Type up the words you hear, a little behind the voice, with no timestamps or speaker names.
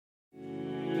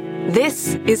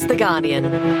This is The Guardian.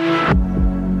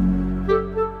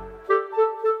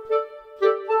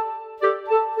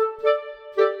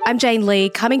 I'm Jane Lee,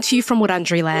 coming to you from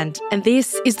Wurundjeri Land, and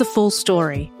this is the full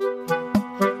story.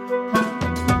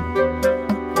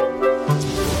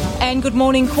 And good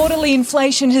morning. Quarterly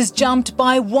inflation has jumped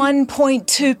by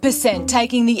 1.2%,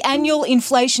 taking the annual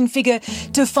inflation figure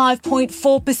to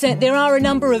 5.4%. There are a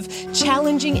number of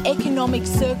challenging economic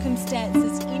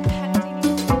circumstances impacting.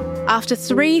 After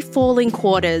 3 falling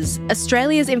quarters,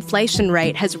 Australia's inflation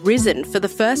rate has risen for the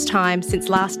first time since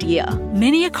last year.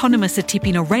 Many economists are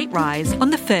tipping a rate rise on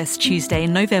the first Tuesday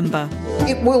in November.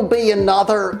 It will be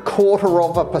another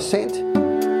 0.25%.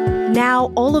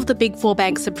 Now, all of the big four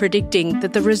banks are predicting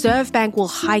that the Reserve Bank will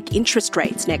hike interest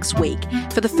rates next week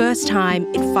for the first time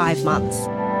in 5 months.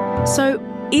 So,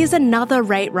 is another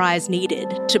rate rise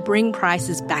needed to bring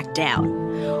prices back down?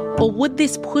 Or would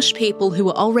this push people who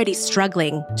are already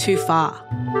struggling too far?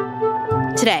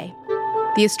 Today,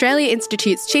 the Australia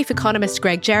Institute's chief economist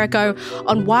Greg Jericho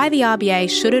on why the RBA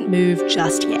shouldn't move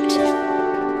just yet.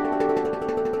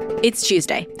 It's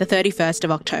Tuesday, the 31st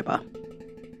of October.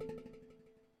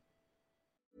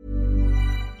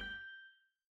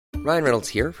 Ryan Reynolds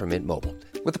here from Mint Mobile.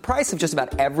 With the price of just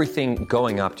about everything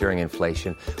going up during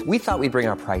inflation, we thought we'd bring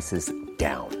our prices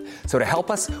down. So to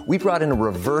help us, we brought in a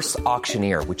reverse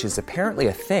auctioneer, which is apparently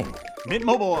a thing. Mint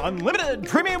Mobile Unlimited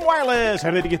Premium Wireless.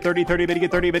 How to get 30, 30, bit to get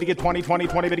 30, bit to get 20, 20,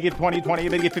 20, bit to get 20, 20,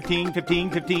 bit to get 15,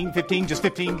 15, 15, 15, just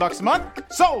 $15 a month?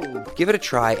 Sold! Give it a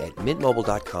try at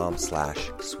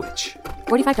mintmobile.com/switch.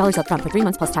 $45 up front for 3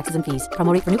 months plus taxes and fees.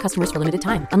 Promo rate for new customers for limited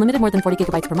time. Unlimited more than 40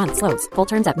 gigabytes per month. Slows full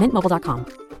terms at mintmobile.com.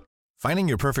 Finding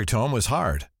your perfect home was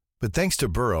hard, but thanks to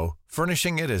Burrow,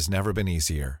 furnishing it has never been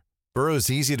easier. Burrow's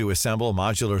easy-to-assemble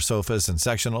modular sofas and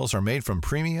sectionals are made from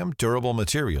premium, durable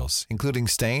materials, including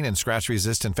stain and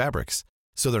scratch-resistant fabrics.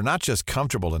 So they're not just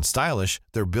comfortable and stylish,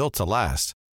 they're built to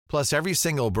last. Plus, every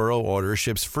single Burrow order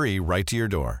ships free right to your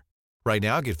door. Right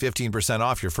now, get 15%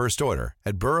 off your first order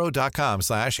at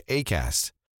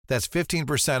burrow.com/ACAST. That's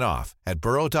 15% off at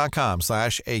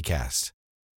burrow.com/ACAST.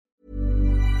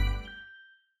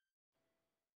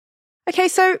 Okay,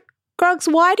 so,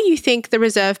 Grogs, why do you think the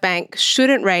Reserve Bank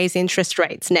shouldn't raise interest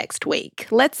rates next week?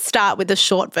 Let's start with the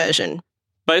short version.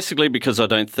 Basically because I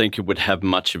don't think it would have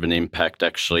much of an impact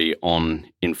actually on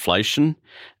inflation,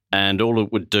 and all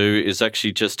it would do is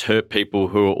actually just hurt people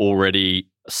who are already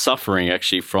suffering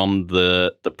actually from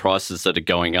the prices that are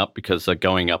going up because they're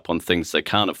going up on things they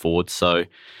can't afford. So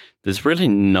there's really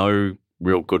no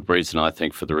real good reason, I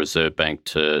think, for the Reserve Bank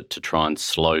to try and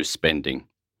slow spending.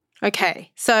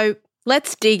 Okay, so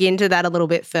let's dig into that a little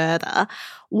bit further.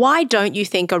 Why don't you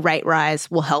think a rate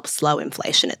rise will help slow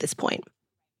inflation at this point?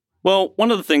 Well, one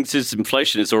of the things is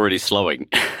inflation is already slowing.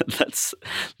 That's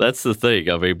the thing.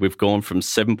 I mean, we've gone from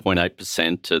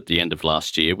 7.8% at the end of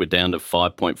last year. We're down to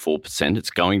 5.4%.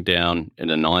 It's going down in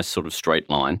a nice sort of straight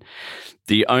line.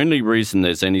 The only reason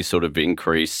there's any sort of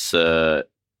increase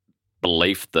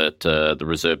belief that the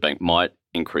Reserve Bank might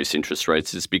increase interest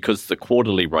rates is because the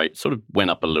quarterly rate sort of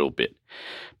went up a little bit.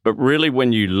 But really,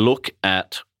 when you look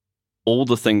at all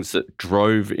the things that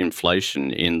drove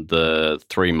inflation in the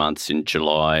 3 months in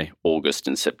July, August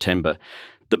and September,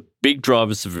 the big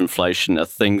drivers of inflation are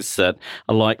things that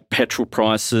are like petrol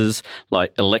prices,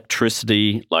 like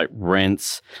electricity, like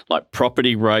rents, like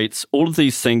property rates, all of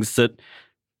these things that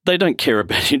they don't care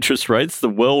about interest rates. The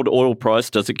world oil price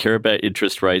doesn't care about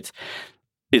interest rates.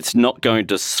 It's not going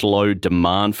to slow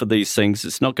demand for these things.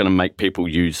 It's not going to make people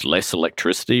use less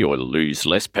electricity or use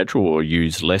less petrol or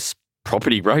use less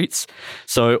property rates.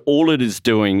 So all it is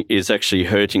doing is actually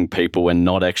hurting people and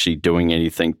not actually doing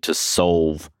anything to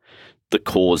solve the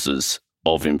causes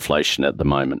of inflation at the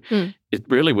moment. It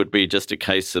really would be just a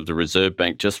case of the Reserve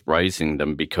Bank just raising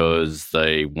them because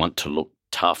they want to look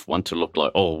tough, want to look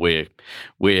like, oh,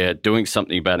 we're doing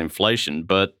something about inflation,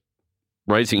 but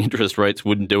raising interest rates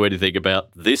wouldn't do anything about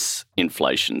this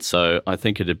inflation. So I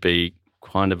think it'd be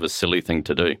kind of a silly thing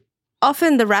to do.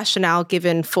 Often the rationale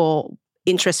given for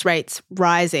interest rates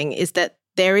rising is that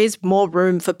there is more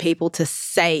room for people to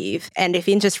save. And if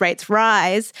interest rates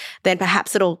rise, then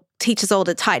perhaps it'll teach us all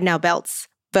to tighten our belts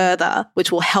further,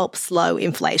 which will help slow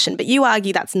inflation. But you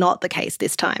argue that's not the case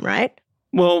this time, right?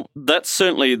 Well, that's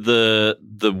certainly the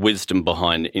wisdom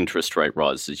behind interest rate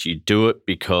rises. You do it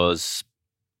because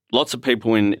lots of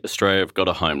people in Australia have got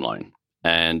a home loan.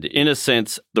 And in a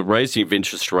sense, the raising of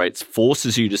interest rates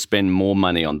forces you to spend more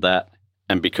money on that.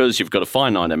 And because you've got a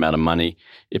finite amount of money,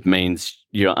 it means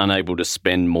you're unable to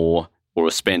spend more or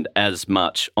spend as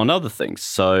much on other things.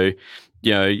 So,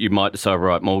 you might decide,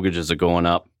 right, mortgages are going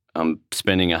up. I'm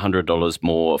spending $100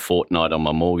 more a fortnight on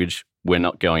my mortgage. we're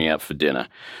not going out for dinner,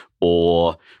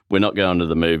 or we're not going to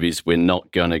the movies, we're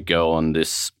not going to go on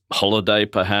this holiday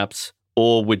perhaps,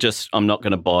 or I'm not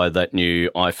going to buy that new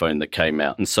iPhone that came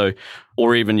out. And so,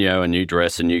 or even, a new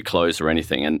dress, a new clothes or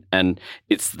anything. And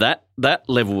it's that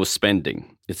level of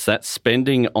spending. It's that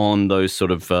spending on those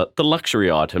sort of the luxury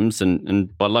items.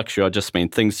 And by luxury, I just mean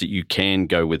things that you can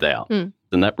go without. And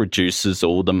that reduces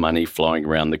all the money flowing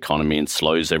around the economy and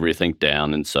slows everything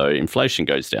down. And so inflation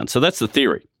goes down. So that's the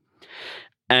theory.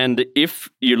 And if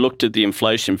you looked at the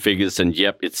inflation figures and,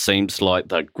 it seems like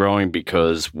they're growing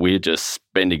because we're just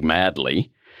spending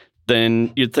madly,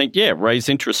 then you'd think, raise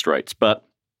interest rates. But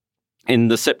in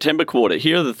the September quarter,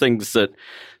 here are the things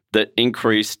that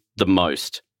increased the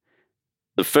most.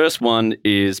 The first one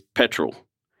is petrol.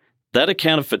 That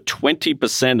accounted for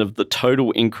 20% of the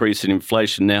total increase in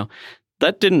inflation. Now,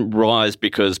 that didn't rise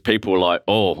because people were like,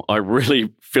 I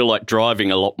really feel like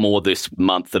driving a lot more this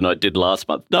month than I did last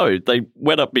month. No, they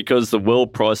went up because the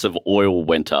world price of oil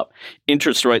went up.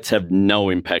 Interest rates have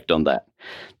no impact on that.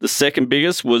 The second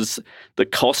biggest was the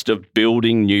cost of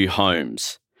building new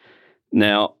homes.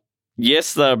 Now,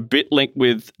 yes, they're a bit linked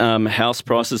with house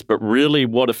prices, but really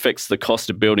what affects the cost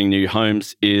of building new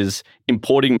homes is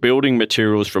importing building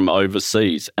materials from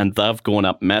overseas, and they've gone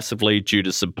up massively due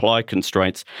to supply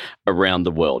constraints around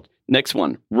the world. Next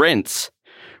one, rents.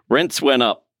 Rents went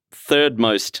up, third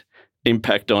most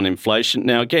impact on inflation.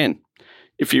 Now, again,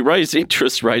 if you raise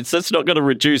interest rates, that's not going to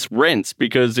reduce rents,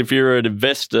 because if you're an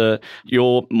investor,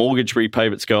 your mortgage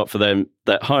repayments go up for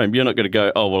that home. You're not going to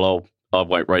go, I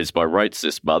won't raise my rates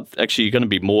this month. Actually, you're going to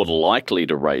be more likely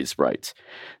to raise rates.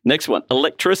 Next one,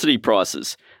 electricity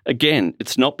prices. Again,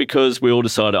 it's not because we all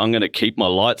decided I'm going to keep my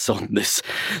lights on this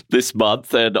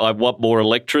month and I want more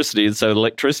electricity, and so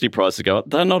electricity prices go up.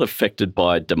 They're not affected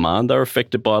by demand. They're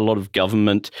affected by a lot of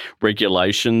government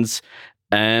regulations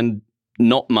and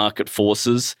not market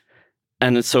forces.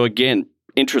 And so again,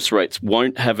 interest rates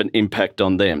won't have an impact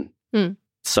on them.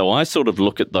 So I sort of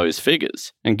look at those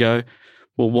figures and go,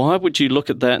 well, why would you look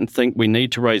at that and think we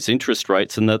need to raise interest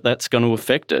rates and that's going to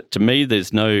affect it? To me,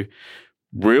 there's no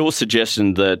real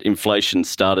suggestion that inflation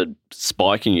started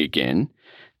spiking again.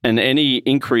 And any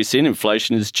increase in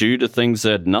inflation is due to things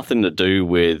that had nothing to do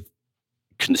with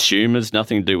consumers,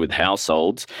 nothing to do with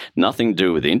households, nothing to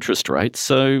do with interest rates.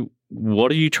 So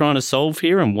what are you trying to solve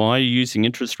here, and why are you using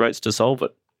interest rates to solve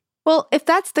it? Well, if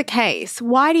that's the case,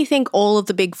 why do you think all of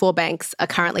the big four banks are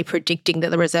currently predicting that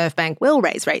the Reserve Bank will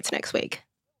raise rates next week?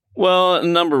 Well, a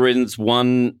number of reasons.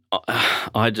 One,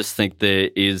 I just think there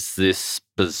is this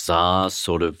bizarre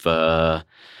sort of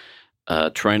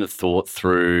train of thought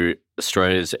through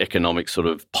Australia's economic sort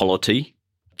of polity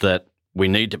that we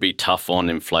need to be tough on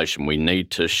inflation. We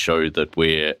need to show that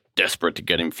we're desperate to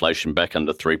get inflation back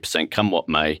under 3%, come what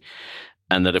may,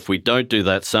 and that if we don't do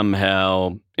that,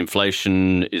 somehow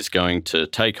inflation is going to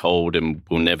take hold and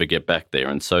we'll never get back there.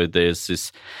 And so there's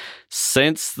this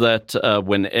sense that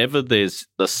whenever there's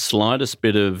the slightest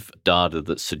bit of data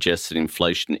that suggests that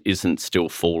inflation isn't still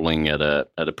falling at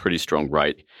a pretty strong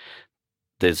rate,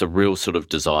 there's a real sort of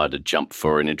desire to jump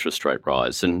for an interest rate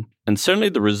rise. And certainly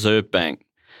the Reserve Bank,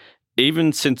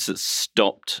 even since it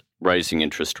stopped raising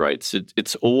interest rates,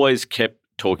 it's always kept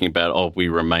talking about, we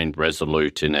remain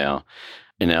resolute in our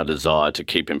desire to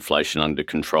keep inflation under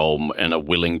control and are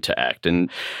willing to act. And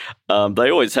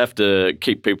they always have to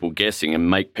keep people guessing and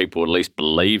make people at least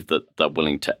believe that they're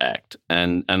willing to act.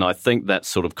 And I think that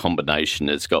sort of combination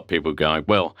has got people going,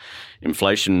 well,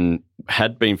 inflation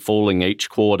had been falling each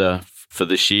quarter for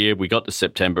this year. We got to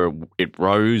September, it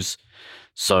rose.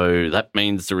 So that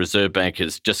means the Reserve Bank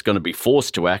is just going to be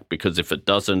forced to act, because if it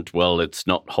doesn't, well, it's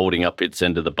not holding up its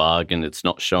end of the bargain. It's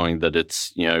not showing that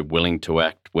it's, willing to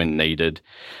act when needed.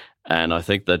 And I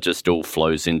think that just all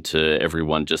flows into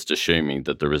everyone just assuming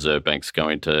that the Reserve Bank's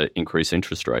going to increase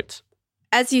interest rates.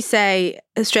 As you say,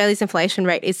 Australia's inflation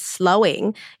rate is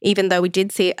slowing, even though we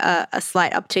did see a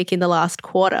slight uptick in the last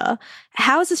quarter.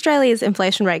 How is Australia's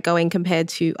inflation rate going compared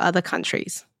to other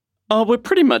countries? Oh, we're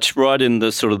pretty much right in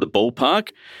the sort of the ballpark.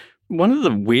 One of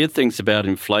the weird things about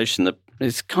inflation that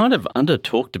is kind of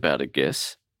under-talked about, I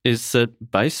guess, is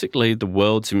that basically the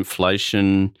world's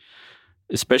inflation,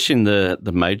 especially in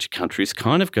the major countries,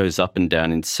 kind of goes up and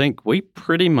down in sync. We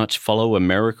pretty much follow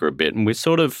America a bit, and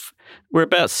we're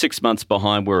about 6 months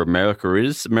behind where America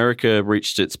is. America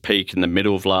reached its peak in the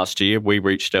middle of last year. We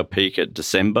reached our peak at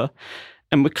December,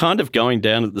 and we're kind of going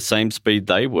down at the same speed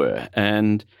they were.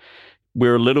 And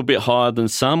we're a little bit higher than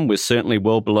some. We're certainly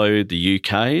well below the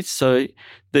UK. So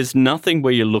there's nothing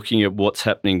where you're looking at what's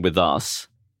happening with us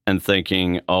and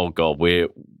thinking, oh, God, we're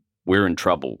we're in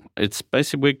trouble. It's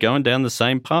basically we're going down the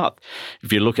same path.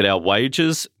 If you look at our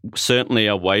wages, certainly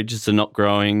our wages are not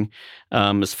growing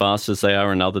as fast as they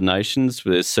are in other nations.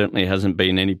 There certainly hasn't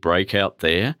been any breakout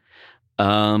there.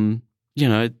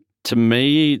 To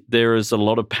me, there is a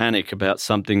lot of panic about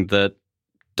something that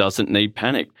doesn't need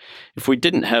panic. If we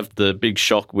didn't have the big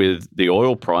shock with the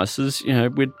oil prices,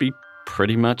 we'd be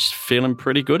pretty much feeling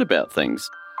pretty good about things.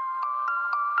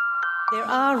 There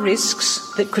are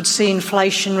risks that could see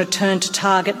inflation return to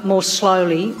target more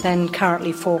slowly than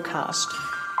currently forecast.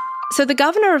 So the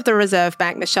Governor of the Reserve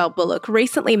Bank, Michelle Bullock,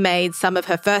 recently made some of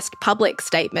her first public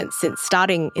statements since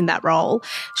starting in that role.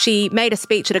 She made a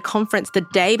speech at a conference the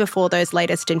day before those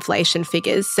latest inflation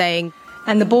figures, saying,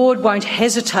 "And the board won't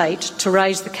hesitate to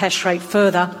raise the cash rate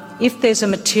further if there's a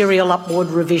material upward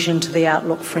revision to the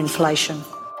outlook for inflation."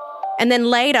 And then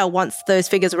later, once those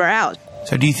figures were out.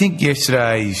 So do you think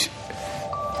yesterday's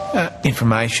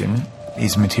information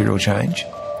is material change?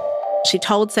 She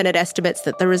told Senate estimates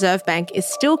that the Reserve Bank is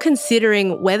still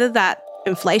considering whether that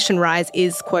inflation rise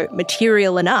is, quote,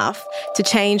 material enough to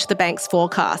change the bank's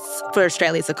forecasts for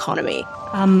Australia's economy.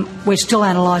 We're still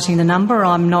analysing the number.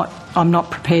 I'm not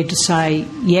prepared to say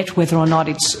yet whether or not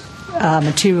it's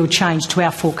material change to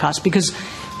our forecast, because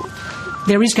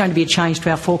there is going to be a change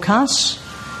to our forecasts.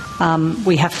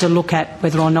 We have to look at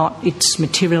whether or not it's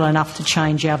material enough to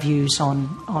change our views on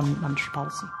monetary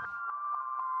policy.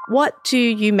 What do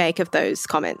you make of those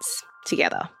comments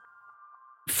together?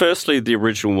 Firstly, the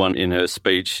original one in her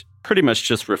speech pretty much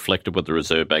just reflected what the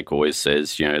Reserve Bank always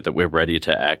says, that we're ready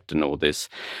to act and all this.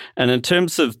 And in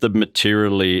terms of the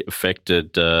materially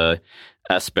affected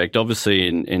aspect, obviously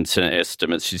in Senate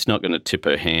estimates, she's not going to tip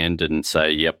her hand and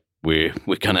say, yep, we're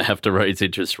going to have to raise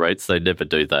interest rates. They never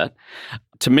do that.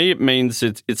 To me, it means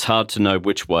it's hard to know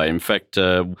which way. In fact,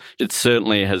 it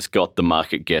certainly has got the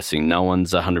market guessing. No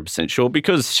one's 100% sure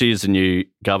because she's a new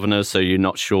governor, so you're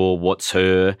not sure what's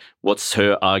her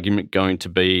argument going to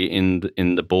be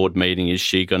in the board meeting. Is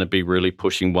she going to be really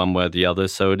pushing one way or the other?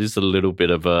 So it is a little bit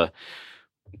of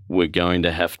we're going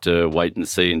to have to wait and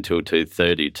see until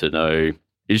 2:30 to know,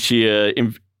 is she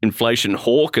inflation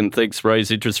hawk and thinks raise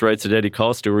interest rates at any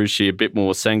cost, or is she a bit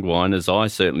more sanguine, as I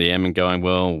certainly am, and going,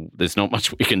 well, there's not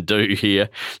much we can do here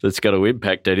that's going to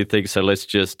impact anything, so let's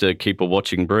just keep a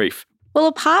watching brief. Well,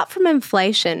 apart from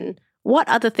inflation, what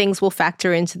other things will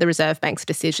factor into the Reserve Bank's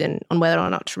decision on whether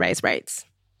or not to raise rates?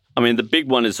 I mean, the big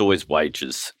one is always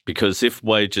wages, because if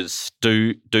wages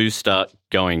do start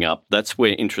going up, that's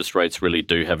where interest rates really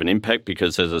do have an impact,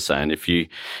 because, as I was saying, if you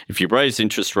raise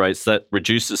interest rates, that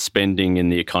reduces spending in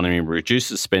the economy,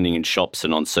 reduces spending in shops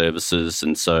and on services,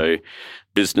 and so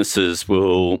businesses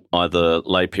will either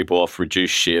lay people off, reduce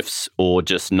shifts, or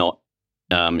just not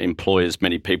employ as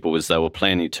many people as they were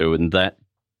planning to, and that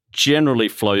generally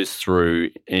flows through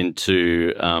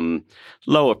into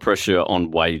lower pressure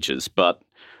on wages. But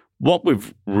what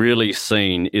we've really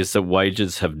seen is that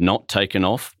wages have not taken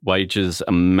off. Wages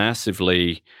are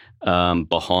massively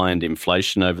behind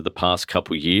inflation over the past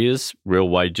couple of years. Real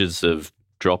wages have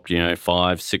dropped,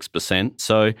 5-6%.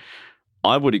 So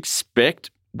I would expect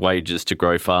wages to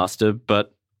grow faster,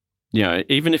 but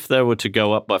even if they were to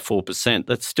go up by 4%,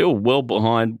 that's still well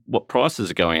behind what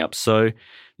prices are going up. So,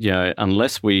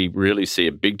 unless we really see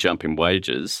a big jump in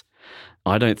wages,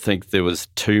 I don't think there was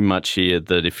too much here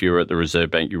that if you're at the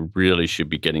Reserve Bank, you really should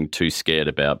be getting too scared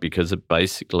about, because it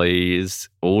basically is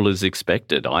all as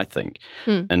expected, I think.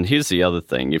 And here's the other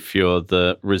thing. If you're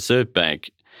the Reserve Bank,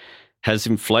 has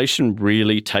inflation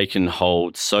really taken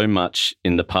hold so much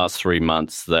in the past 3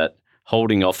 months that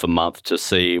holding off a month to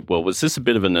see, well, was this a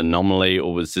bit of an anomaly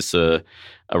or was this a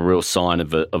real sign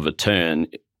of a turn?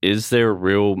 Is there a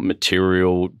real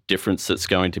material difference that's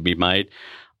going to be made?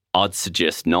 I'd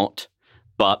suggest not.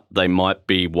 But they might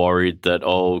be worried that,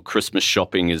 Christmas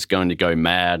shopping is going to go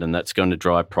mad and that's going to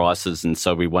drive prices, and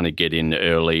so we want to get in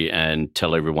early and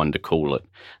tell everyone to cool it.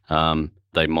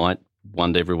 They might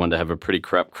want everyone to have a pretty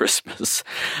crap Christmas.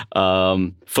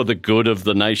 For the good of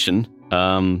the nation,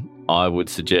 I would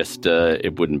suggest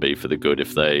it wouldn't be for the good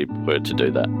if they were to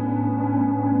do that.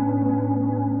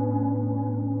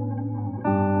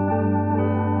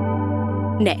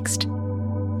 Next,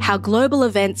 how global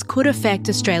events could affect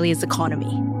Australia's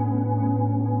economy.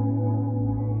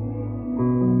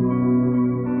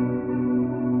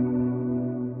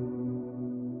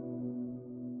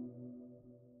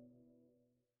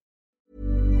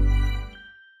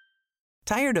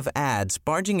 Tired of ads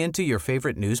barging into your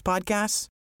favorite news podcasts?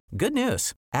 Good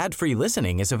news. Ad-free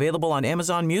listening is available on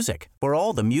Amazon Music for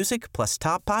all the music plus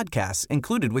top podcasts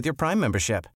included with your Prime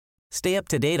membership. Stay up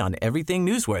to date on everything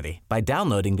newsworthy by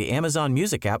downloading the Amazon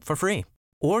Music app for free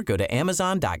or go to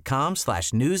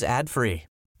amazon.com/news ad free.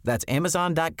 That's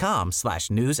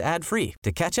amazon.com/news ad free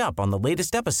to catch up on the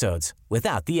latest episodes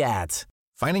without the ads.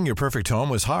 Finding your perfect home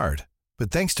was hard,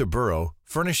 but thanks to Burrow,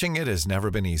 furnishing it has never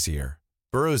been easier.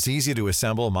 Burrow's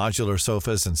easy-to-assemble modular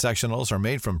sofas and sectionals are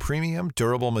made from premium,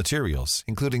 durable materials,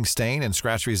 including stain and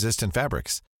scratch-resistant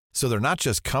fabrics. So they're not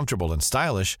just comfortable and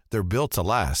stylish, they're built to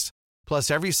last. Plus,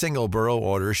 every single Burrow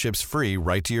order ships free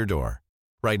right to your door.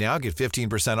 Right now, get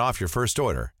 15% off your first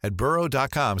order at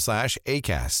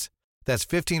burrow.com/ACAST. That's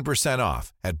 15%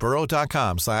 off at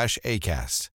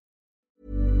burrow.com/ACAST.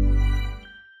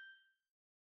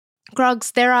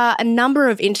 Grogs, there are a number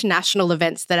of international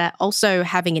events that are also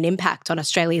having an impact on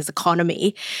Australia's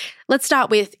economy. Let's start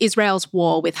with Israel's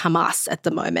war with Hamas at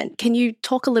the moment. Can you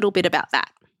talk a little bit about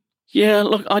that? Yeah,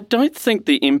 look, I don't think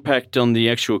the impact on the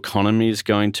actual economy is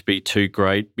going to be too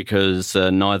great because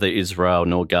neither Israel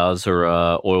nor Gaza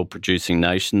are oil-producing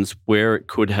nations. Where it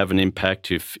could have an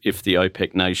impact if the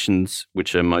OPEC nations,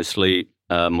 which are mostly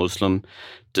Muslim,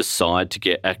 decide to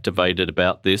get activated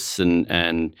about this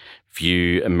and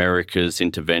view America's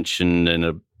intervention in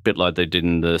a bit like they did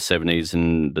in the 70s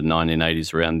and the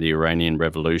 1980s around the Iranian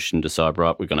Revolution, decide,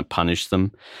 right, we're going to punish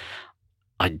them.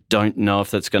 I don't know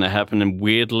if that's going to happen. And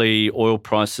weirdly, oil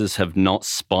prices have not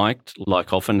spiked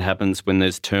like often happens when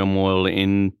there's turmoil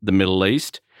in the Middle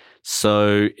East.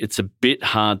 So it's a bit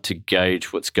hard to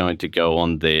gauge what's going to go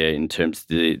on there in terms of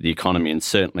the economy. And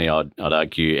certainly I'd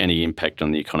argue any impact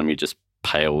on the economy just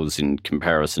pales in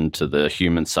comparison to the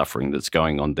human suffering that's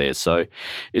going on there. So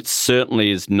it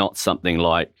certainly is not something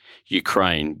like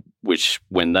Ukraine, which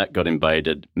when that got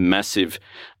invaded, massive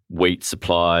wheat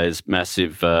supplies,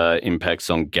 massive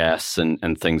impacts on gas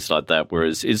and things like that,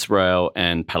 whereas Israel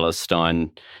and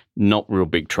Palestine, not real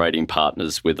big trading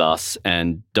partners with us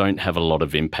and don't have a lot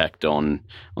of impact on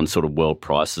sort of world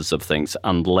prices of things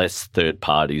unless third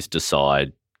parties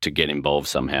decide to get involved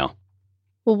somehow.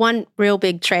 Well, one real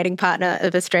big trading partner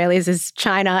of Australia's is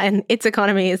China, and its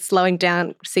economy is slowing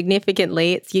down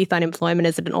significantly. Its youth unemployment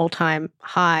is at an all-time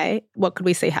high. What could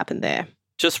we see happen there?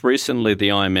 Just recently, the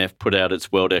IMF put out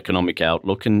its World Economic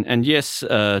Outlook, and yes,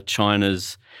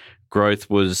 China's growth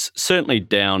was certainly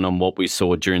down on what we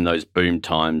saw during those boom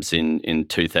times in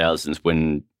 2000s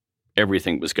when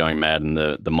everything was going mad and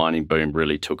the mining boom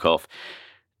really took off.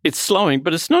 It's slowing,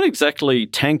 but it's not exactly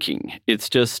tanking. It's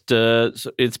just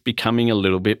it's becoming a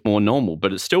little bit more normal,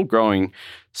 but it's still growing,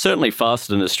 certainly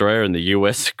faster than Australia and the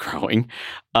US are growing.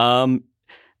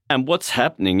 And what's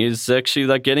happening is actually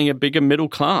they're getting a bigger middle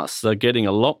class. They're getting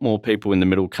a lot more people in the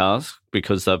middle class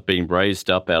because they've been raised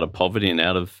up out of poverty and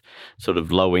out of sort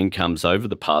of low incomes over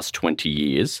the past 20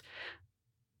 years.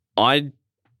 I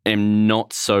am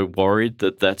not so worried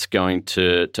that that's going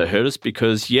to hurt us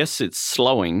because, yes, it's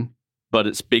slowing, but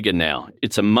it's bigger now.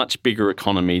 It's a much bigger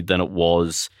economy than it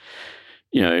was,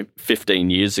 15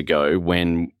 years ago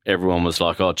when everyone was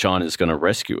like, oh, China's going to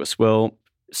rescue us. Well,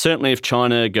 certainly if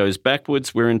China goes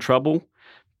backwards, we're in trouble.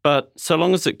 But so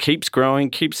long as it keeps growing,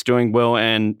 keeps doing well,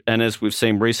 and as we've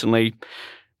seen recently,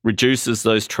 reduces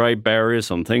those trade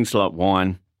barriers on things like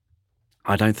wine,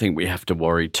 I don't think we have to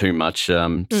worry too much.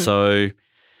 So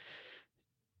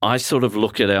I sort of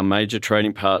look at our major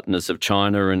trading partners of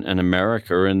China and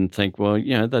America and think, well,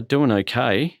 they're doing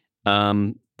okay.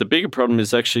 The bigger problem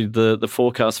is actually the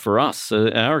forecast for us.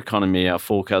 Our economy, our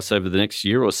forecasts over the next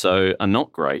year or so are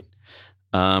not great.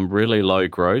 Really low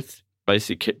growth,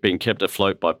 basically being kept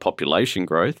afloat by population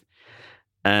growth.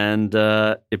 And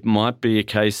it might be a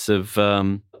case of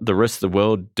the rest of the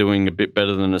world doing a bit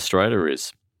better than Australia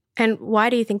is. And why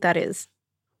do you think that is?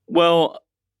 Well,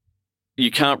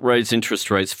 you can't raise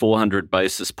interest rates 400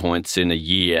 basis points in a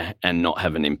year and not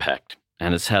have an impact.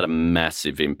 And it's had a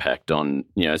massive impact on,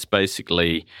 it's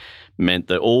basically meant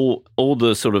that all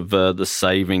the sort of the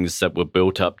savings that were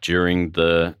built up during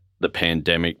the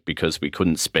pandemic because we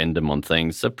couldn't spend them on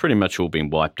things, they've pretty much all been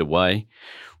wiped away.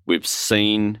 We've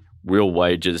seen real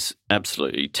wages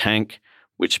absolutely tank,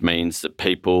 which means that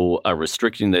people are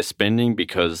restricting their spending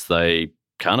because they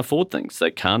can't afford things. They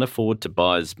can't afford to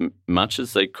buy as much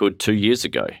as they could 2 years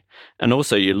ago. And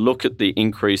also you look at the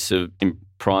increase in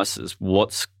prices,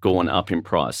 what's gone up in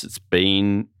price. It's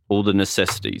been all the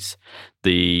necessities.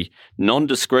 The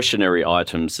non-discretionary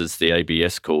items, as the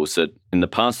ABS calls it, in the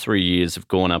past 3 years have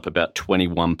gone up about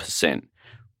 21%.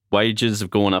 Wages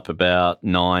have gone up about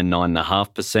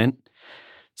 9.5%.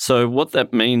 So what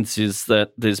that means is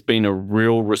that there's been a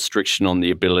real restriction on the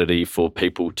ability for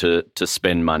people to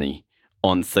spend money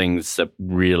on things that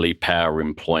really power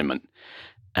employment.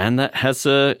 And that has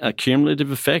a cumulative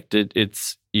effect.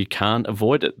 You can't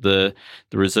avoid it. The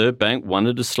Reserve Bank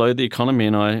wanted to slow the economy,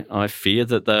 and I fear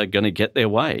that they're going to get their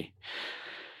way.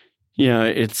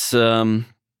 It's a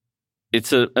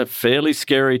fairly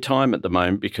scary time at the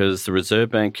moment because the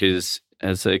Reserve Bank is,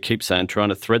 as they keep saying, trying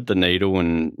to thread the needle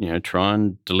and try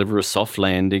and deliver a soft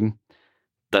landing.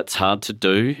 That's hard to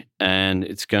do, and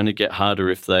it's going to get harder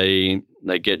if they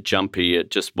get jumpy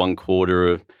at just one quarter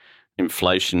of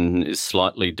inflation is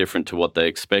slightly different to what they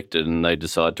expected and they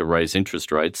decide to raise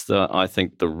interest rates. I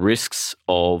think the risks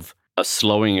of a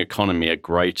slowing economy are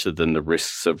greater than the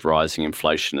risks of rising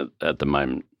inflation at the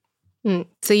moment.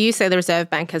 So you say the Reserve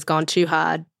Bank has gone too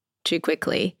hard too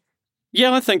quickly?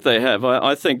 Yeah, I think they have.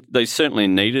 I think they certainly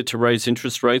needed to raise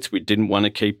interest rates. We didn't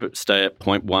want to stay at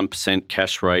 0.1%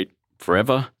 cash rate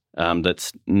forever.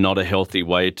 That's not a healthy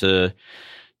way to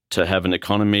have an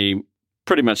economy.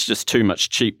 Pretty much just too much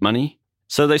cheap money.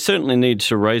 So they certainly need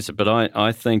to raise it, but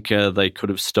I think they could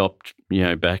have stopped,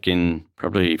 back in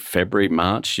probably February,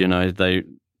 March.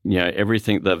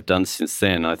 Everything they've done since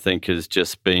then, I think, has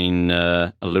just been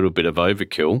a little bit of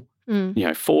overkill.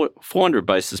 400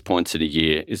 basis points in a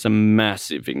year is a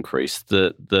massive increase.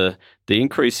 The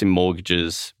increase in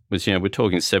mortgages was, we're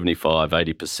talking 75,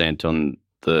 80% on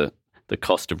the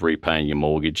cost of repaying your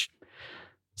mortgage.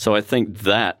 So I think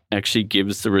that actually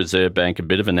gives the Reserve Bank a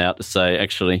bit of an out to say,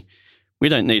 actually, we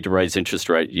don't need to raise interest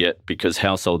rate yet because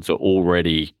households are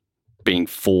already being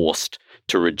forced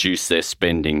to reduce their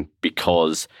spending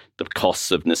because the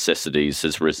costs of necessities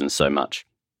has risen so much.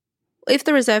 If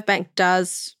the Reserve Bank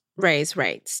does raise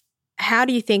rates, how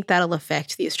do you think that'll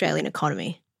affect the Australian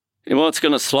economy? Well, it's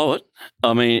going to slow it.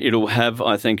 I mean, it'll have,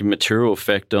 I think, a material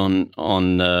effect on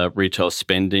retail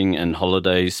spending and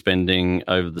holiday spending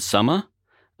over the summer.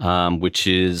 Which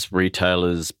is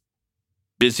retailers'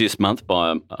 busiest month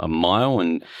by a mile.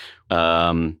 And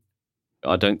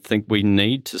I don't think we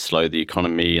need to slow the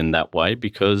economy in that way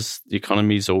because the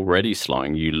economy is already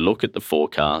slowing. You look at the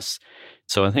forecasts.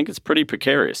 So I think it's pretty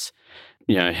precarious.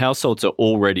 Households are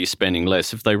already spending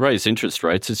less. If they raise interest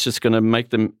rates, it's just going to make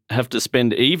them have to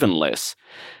spend even less.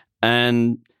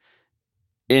 And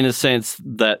in a sense,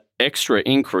 that extra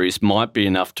increase might be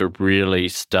enough to really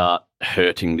start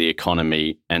hurting the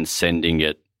economy and sending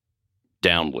it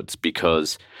downwards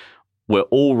because we're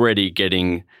already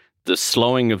getting the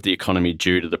slowing of the economy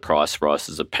due to the price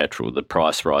rises of petrol, the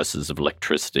price rises of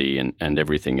electricity and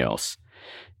everything else.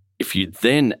 If you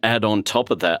then add on top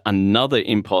of that another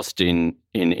impost in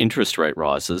interest rate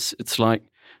rises, it's like,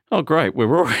 oh, great,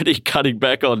 we're already cutting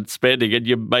back on spending and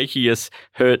you're making us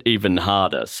hurt even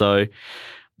harder. So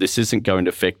this isn't going to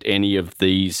affect any of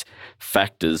these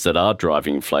factors that are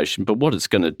driving inflation, but what it's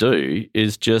going to do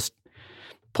is just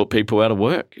put people out of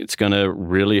work. It's going to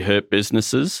really hurt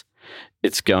businesses.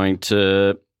 It's going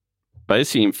to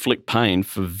basically inflict pain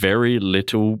for very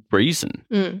little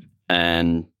reason.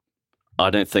 And I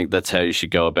don't think that's how you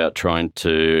should go about trying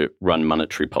to run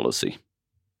monetary policy.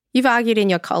 You've argued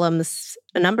in your columns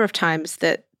a number of times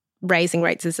that raising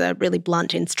rates is a really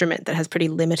blunt instrument that has pretty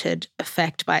limited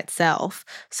effect by itself.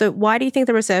 So why do you think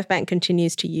the Reserve Bank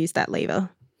continues to use that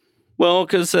lever? Well,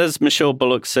 because as Michelle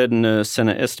Bullock said in a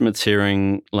Senate estimates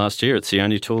hearing last year, it's the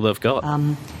only tool they've got.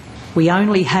 We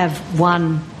only have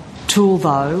one tool,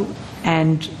 though,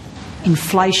 and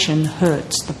inflation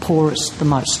hurts the poorest the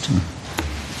most.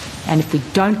 And if we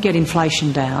don't get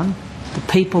inflation down, the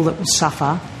people that will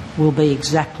suffer will be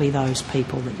exactly those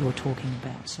people that you're talking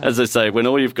about. So, as I say, when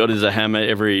all you've got is a hammer,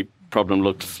 every problem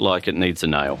looks like it needs a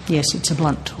nail. Yes, it's a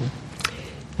blunt tool.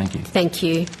 Thank you. Thank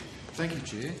you. Thank you,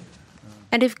 Chair.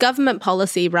 And if government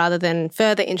policy rather than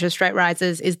further interest rate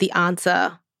rises is the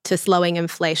answer to slowing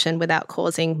inflation without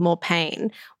causing more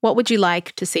pain, what would you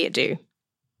like to see it do?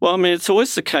 Well, I mean, it's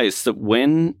always the case that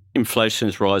when inflation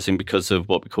is rising because of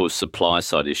what we call supply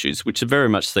side issues, which are very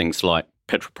much things like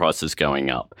petrol prices going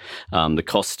up, the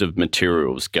cost of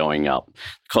materials going up,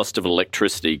 cost of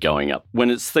electricity going up.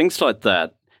 When it's things like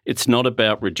that, it's not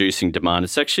about reducing demand.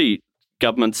 It's actually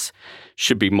governments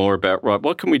should be more about, right,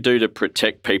 what can we do to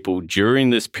protect people during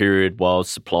this period while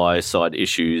supply side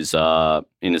issues are,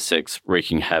 in a sense,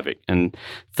 wreaking havoc? And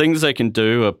things they can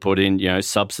do are put in,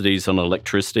 subsidies on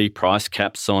electricity, price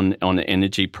caps on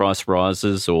energy price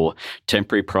rises or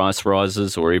temporary price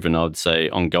rises, or even, I would say,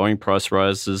 ongoing price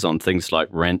rises on things like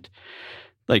rent.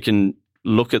 They can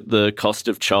look at the cost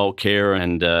of childcare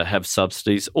and have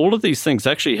subsidies. All of these things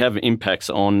actually have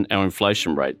impacts on our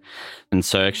inflation rate. And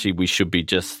so actually we should be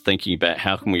just thinking about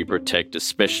how can we protect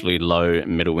especially low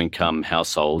and middle income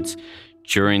households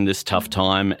during this tough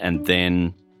time, and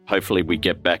then hopefully we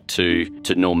get back to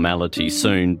normality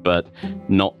soon, but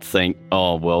not think,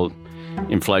 oh, well,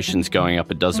 inflation's going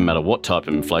up. It doesn't matter what type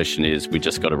of inflation it is. We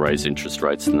just got to raise interest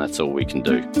rates, and that's all we can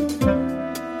do.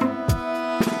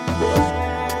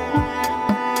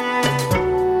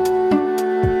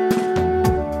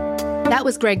 That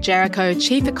was Greg Jericho,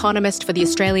 Chief Economist for the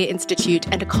Australia Institute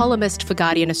and a columnist for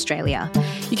Guardian Australia.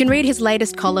 You can read his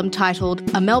latest column titled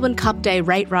 "A Melbourne Cup Day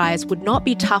Rate Rise Would Not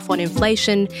Be Tough on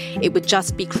Inflation, It Would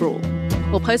Just Be Cruel."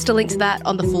 We'll post a link to that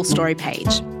on the full story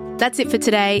page. That's it for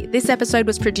today. This episode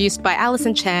was produced by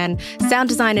Alison Chan, sound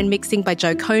design and mixing by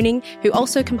Joe Koning, who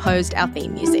also composed our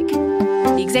theme music.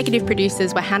 The executive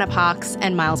producers were Hannah Parks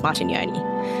and Miles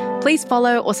Martignoni. Please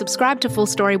follow or subscribe to Full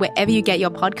Story wherever you get your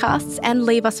podcasts and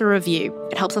leave us a review.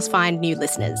 It helps us find new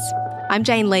listeners. I'm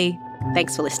Jane Lee.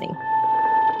 Thanks for listening.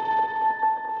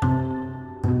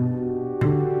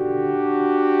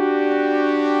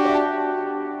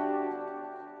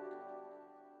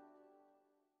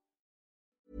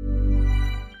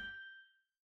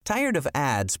 Tired of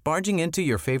ads barging into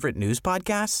your favorite news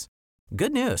podcasts?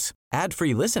 Good news.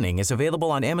 Ad-free listening is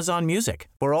available on Amazon Music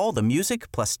for all the music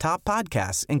plus top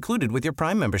podcasts included with your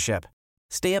Prime membership.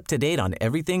 Stay up to date on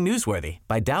everything newsworthy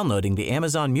by downloading the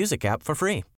Amazon Music app for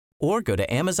free or go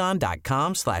to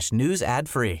amazon.com/news ad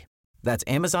free. That's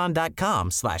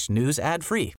amazon.com/news ad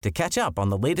free to catch up on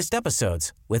the latest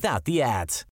episodes without the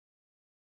ads.